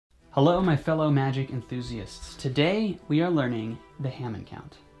Hello, my fellow magic enthusiasts. Today, we are learning the Hamman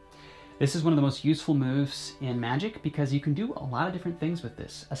count. This is one of the most useful moves in magic because you can do a lot of different things with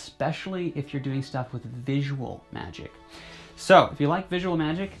this, especially if you're doing stuff with visual magic. So, if you like visual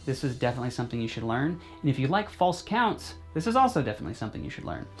magic, this is definitely something you should learn. And if you like false counts, this is also definitely something you should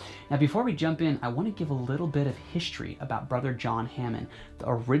learn. Now, before we jump in, I want to give a little bit of history about Brother John Hamman, the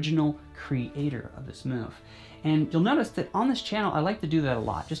original creator of this move. And you'll notice that on this channel, I like to do that a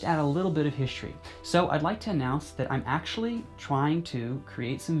lot, just add a little bit of history. So I'd like to announce that I'm actually trying to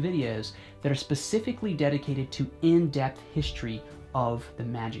create some videos that are specifically dedicated to in-depth history of the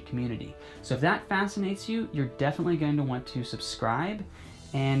magic community. So if that fascinates you, you're definitely going to want to subscribe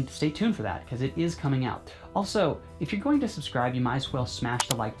and stay tuned for that because it is coming out. Also, if you're going to subscribe, you might as well smash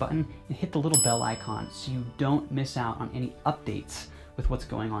the like button and hit the little bell icon so you don't miss out on any updates with what's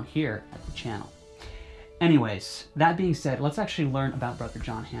going on here at the channel. Anyways, that being said, let's actually learn about Brother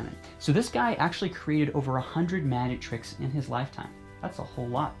John Hamman. So this guy actually created over 100 magic tricks in his lifetime. That's a whole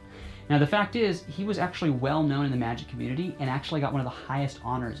lot. Now the fact is, he was actually well known in the magic community and actually got one of the highest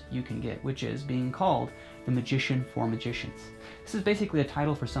honors you can get, which is being called the Magician for Magicians. This is basically a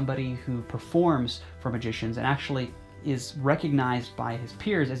title for somebody who performs for magicians and actually is recognized by his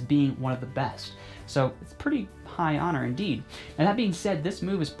peers as being one of the best. So it's pretty high honor indeed. Now that being said, this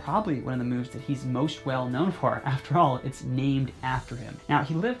move is probably one of the moves that he's most well known for. After all, it's named after him. Now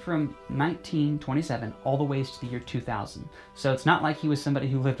he lived from 1927 all the way to the year 2000. So it's not like he was somebody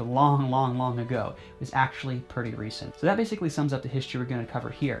who lived a long ago. It was actually pretty recent. So that basically sums up the history we're going to cover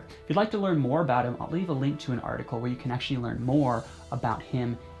here. If you'd like to learn more about him, I'll leave a link to an article where you can actually learn more about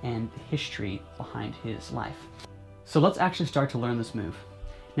him and the history behind his life. So let's actually start to learn this move.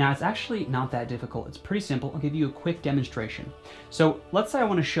 Now it's actually not that difficult. It's pretty simple. I'll give you a quick demonstration. So let's say I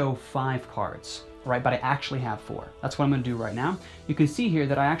want to show 5 cards, right? But I actually have 4. That's what I'm going to do right now. You can see here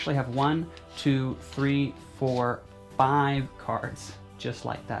that I actually have 1, 2, 3, 4, 5 cards, just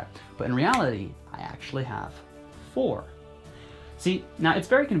like that. But in reality, I actually have 4. See, now it's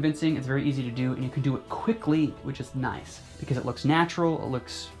very convincing, it's very easy to do, and you can do it quickly, which is nice, because it looks natural, it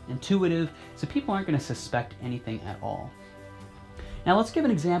looks intuitive, so people aren't going to suspect anything at all. Now let's give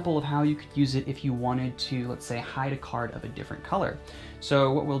an example of how you could use it if you wanted to, let's say, hide a card of a different color.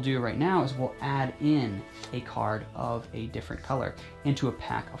 So what we'll do right now is we'll add in a card of a different color into a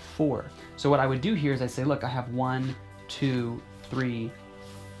pack of 4. So what I would do here is I say, look, I have 1, 2, 3,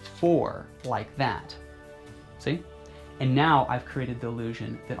 4, like that. See? And now I've created the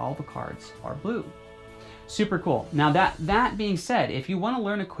illusion that all the cards are blue. Super cool. Now that being said, if you want to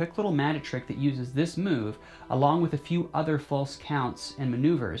learn a quick little magic trick that uses this move, along with a few other false counts and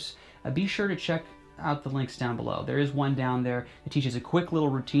maneuvers, be sure to check out the links down below. There is one down there that teaches a quick little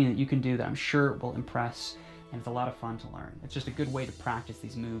routine that you can do that I'm sure will impress, and it's a lot of fun to learn. It's just a good way to practice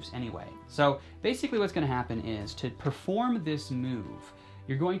these moves anyway. So basically what's going to happen is, to perform this move,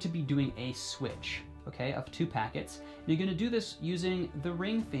 you're going to be doing a switch, okay, of 2 packets. And you're going to do this using the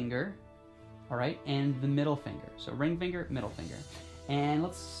ring finger, all right, and the middle finger. So ring finger, middle finger. And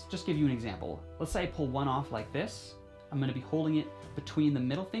let's just give you an example. Let's say I pull one off like this. I'm going to be holding it between the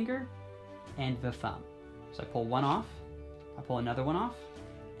middle finger and the thumb. So I pull one off, I pull another one off,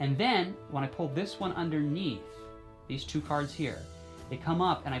 and then when I pull this one underneath, these 2 cards here, they come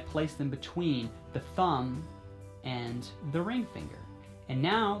up and I place them between the thumb and the ring finger. And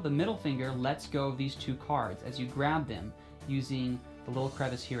now the middle finger lets go of these 2 cards as you grab them using the little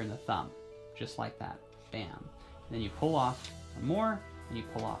crevice here in the thumb. Just like that. Bam. And then you pull off one more, and you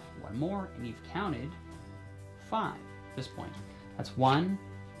pull off one more, and you've counted 5 at this point. That's 1,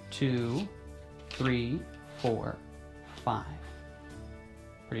 2, 3, 4, 5.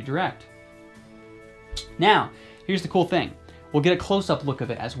 Pretty direct. Now, here's the cool thing. We'll get a close-up look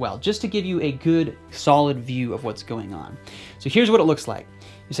of it as well, just to give you a good, solid view of what's going on. So here's what it looks like.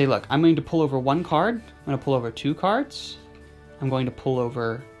 You say, look, I'm going to pull over 1 card, I'm going to pull over 2 cards, I'm going to pull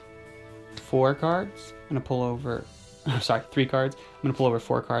over 4 cards, I'm going to pull over, sorry, 3 cards, I'm going to pull over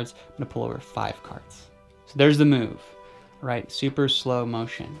 4 cards, I'm going to pull over 5 cards. So there's the move, right? Super slow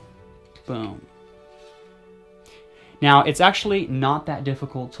motion. Boom. Now, it's actually not that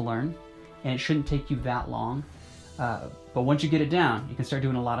difficult to learn, and it shouldn't take you that long. But once you get it down, you can start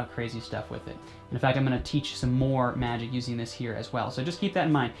doing a lot of crazy stuff with it. And in fact, I'm going to teach some more magic using this here as well. So just keep that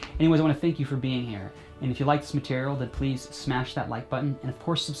in mind. Anyways, I want to thank you for being here. And if you like this material, then please smash that like button. And of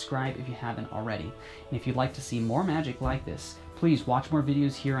course, subscribe if you haven't already. And if you'd like to see more magic like this, please watch more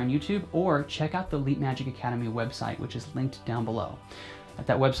videos here on YouTube or check out the Elite Magic Academy website, which is linked down below. At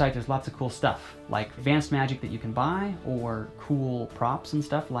that website, there's lots of cool stuff, like advanced magic that you can buy, or cool props and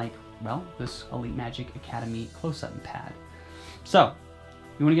stuff like, well, this Elite Magic Academy close-up pad. So,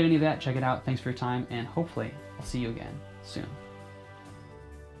 you want to get any of that, check it out. Thanks for your time, and hopefully I'll see you again soon.